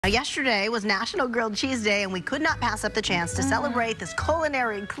Yesterday was National Grilled Cheese Day, and we could not pass up the chance to celebrate this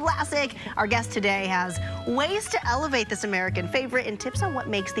culinary classic. Our guest today has ways to elevate this American favorite and tips on what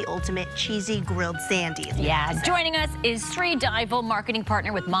makes the ultimate cheesy grilled sandies. Yeah, joining us is Sri Dival, marketing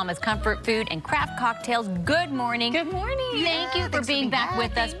partner with Mama's Comfort Food and Craft Cocktails. Good morning. Good morning. Thank you for being back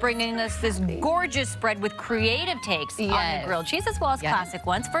with us, bringing us this gorgeous spread with creative takes on the grilled cheese as well as classic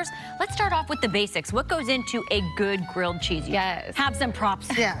ones. First, let's start off with the basics. What goes into a good grilled cheese? Have some props.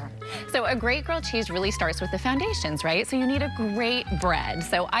 So a great grilled cheese really starts with the foundations, right? So you need a great bread.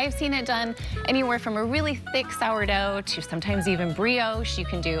 So I've seen it done anywhere from a really thick sourdough to sometimes even brioche. You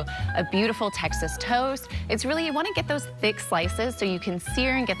can do a beautiful Texas toast. It's really, you want to get those thick slices so you can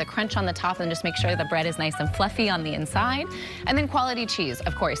sear and get the crunch on the top and just make sure the bread is nice and fluffy on the inside. And then quality cheese,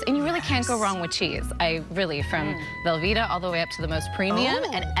 of course. And you really can't go wrong with cheese. From Velveeta all the way up to the most premium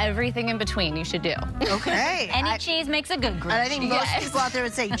and everything in between you should do. Okay. Any cheese makes a good grilled cheese. I think most people out there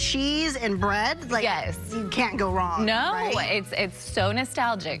would say cheese and bread, like, you can't go wrong. No, right? it's so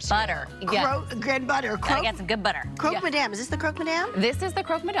nostalgic. Butter. Good butter. Gotta get some good butter. Croque Madame. Is this the Croque Madame? This is the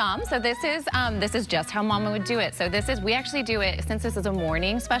Croque Madame. So this is just how Mama would do it. So we actually do it, since this is a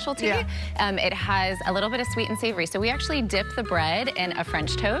morning specialty, it has a little bit of sweet and savory. So we actually dip the bread in a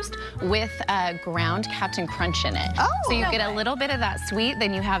French toast with ground Captain Crunch in it. So you get a little bit of that sweet,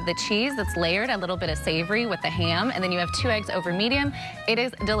 then you have the cheese that's layered, a little bit of savory with the ham, and then you have 2 eggs over medium. It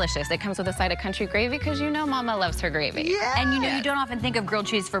is delicious. It comes with a side of country gravy because you know Mama loves her gravy. And you know you don't often think of grilled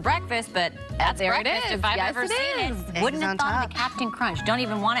cheese for breakfast, but that's there breakfast it is. if I've ever seen it. Wouldn't have thought of the Captain Crunch. Don't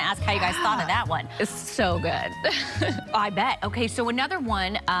even want to ask how you guys thought of that one. It's so good. I bet. Okay, so another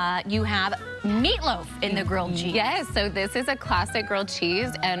one, you have meatloaf in the grilled cheese. Yes, so this is a classic grilled cheese,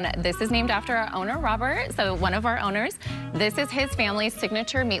 and this is named after our owner, Robert, so one of our owners. This is his family's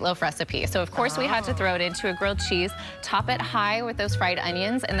signature meatloaf recipe. So of course we had to throw it into a grilled cheese, top it high with those fried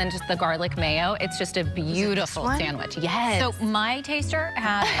onions, and then just the garlic mayo. It's just a beautiful sandwich. Yes. So my taster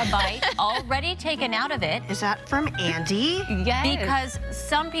has a bite already taken out of it. Is that from Andy? Yes. Because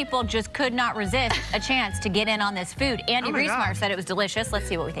some people just could not resist a chance to get in on this food. Andy Reesmeyer said it was delicious. Let's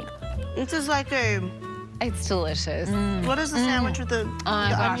see what we think. This is like a... It's delicious. What is the sandwich with the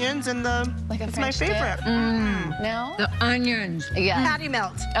onions and the... It's my favorite. No? The onions. Yeah. Patty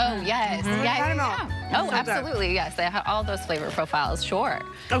melt. Oh, yes. Patty melt. Oh, absolutely, yes. They have all those flavor profiles, sure.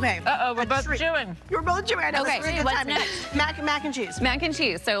 Okay. Uh-oh, we're both chewing. You're both chewing. I know. Okay, what's next? Mac and cheese. Mac and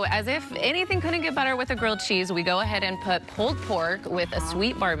cheese. So as if anything couldn't get better with a grilled cheese, we go ahead and put pulled pork with a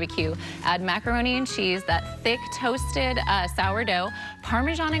sweet barbecue, add macaroni and cheese, that thick toasted sourdough,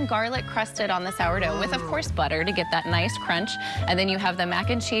 Parmesan and garlic crusted on the sourdough with, of course, butter to get that nice crunch. And then you have the mac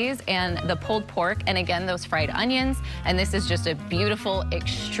and cheese and the pulled pork, and again, those fried onions. And this is just a beautiful,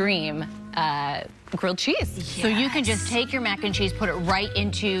 extreme grilled cheese. Yes. So you can just take your mac and cheese, put it right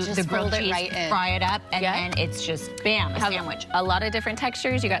into the grilled cheese, fry it up, and then it's just, bam, a sandwich. A lot of different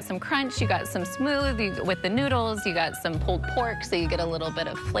textures. You got some crunch, you got some smooth with the noodles, you got some pulled pork, so you get a little bit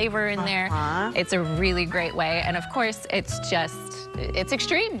of flavor in there. It's a really great way. And of course, it's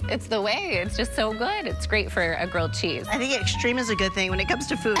extreme. It's the way. It's just so good. It's great for a grilled cheese. I think extreme is a good thing when it comes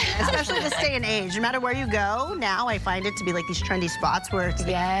to food, especially this day and age. No matter where you go, now I find it to be like these trendy spots where it's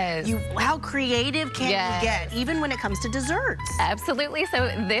like, how creative can you get, even when it comes to desserts? Absolutely. So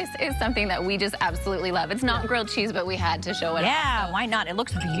this is something that we just absolutely love. It's not grilled cheese, but we had to show it off. Yeah, why not? It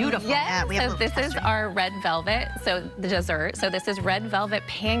looks beautiful. Yeah, so this is our red velvet, so the dessert. So this is red velvet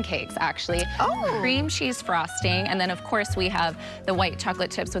pancakes, actually. Cream cheese frosting, and then of course we have the white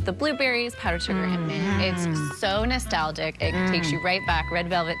chocolate chips with the blueberries, powdered sugar, and mint. It's so nostalgic. It takes you right back, red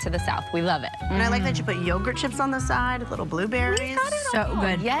velvet to the south. We love it. And I like that you put yogurt chips on the side, little blueberries. So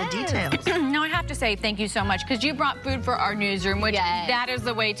good. The details. Now I have to say thank you so much, because you brought food for our newsroom, which that is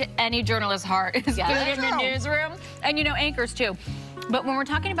the way to any journalist's heart, is food in the newsroom. And you know, anchors too. But when we're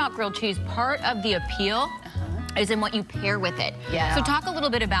talking about grilled cheese, part of the appeal is in what you pair with it. So talk a little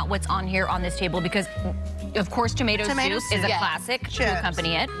bit about what's on here on this table, because of course tomato soup is a classic to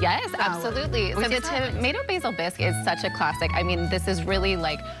accompany it. Yes, absolutely. So the tomato basil bisque is such a classic. I mean, this is really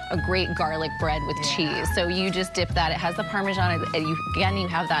like a great garlic bread with cheese. So you just dip that. It has the Parmesan, and again, you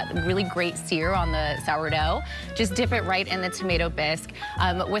have that really great sear on the sourdough. Just dip it right in the tomato bisque.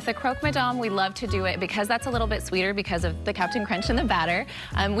 With the Croque Madame, we love to do it because that's a little bit sweeter because of the Captain Crunch in the batter.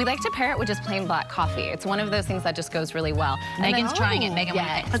 We like to pair it with just plain black coffee. It's one of those things that just goes really well. Megan's trying it. Megan,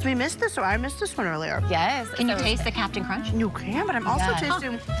 because we missed this, or I missed this one earlier. Yes. Can you taste the Captain Crunch? You can, but I'm also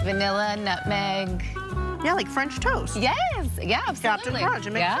tasting vanilla, nutmeg. Yeah, like French toast. Yes, yeah, absolutely. Captain Crunch,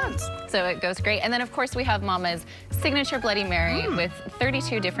 it makes sense. So it goes great. And then, of course, we have Mama's signature Bloody Mary with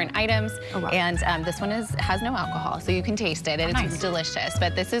 32 different items. Oh, wow. And this one has no alcohol, so you can taste it. And it's delicious.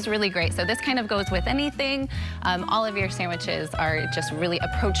 But this is really great. So this kind of goes with anything. All of your sandwiches are just really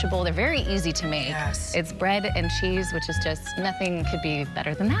approachable. They're very easy to make. Yes. It's bread and cheese, which is just nothing could be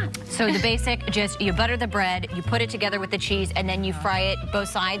better than that. So the basic, just you butter the bread, you put it together with the cheese, and then you fry it both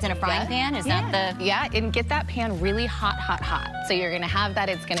sides in a frying pan? Is that the... Yeah, and get that pan really hot, hot, hot. So you're gonna have that,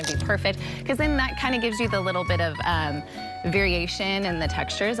 it's gonna be perfect, because then that kind of gives you the little bit of variation in the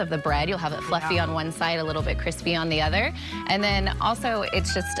textures of the bread. You'll have it fluffy on one side, a little bit crispy on the other. And then also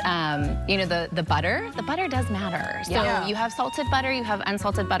it's just, you know, the butter. The butter does matter. So you have salted butter, you have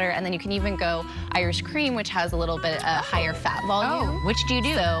unsalted butter, and then you can even go Irish cream, which has a little bit higher fat volume. Oh, which do you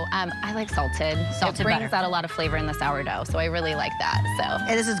do? So I like salted. It brings out a lot of flavor in the sourdough, so I really like that. So.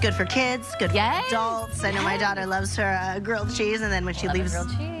 And this is good for kids, good for adults. I know my daughter loves her grilled cheese, and then when she leaves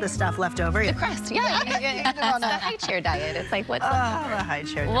the stuff left over, the crust. The high chair diet. It's like, what's the high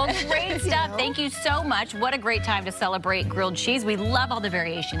chair diet? Well, great stuff. Thank you so much. What a great time to celebrate grilled cheese. We love all the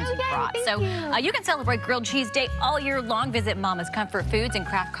variations you brought. So you can celebrate Grilled Cheese Day all year long. Visit Mama's Comfort Foods and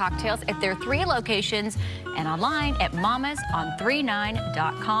Craft Cocktails at their 3 locations and online at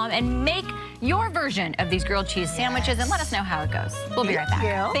mamason39.com, and make your version of these grilled cheese sandwiches and let us know how it goes. We'll be right back.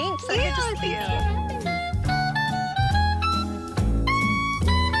 Thank you. Thank you.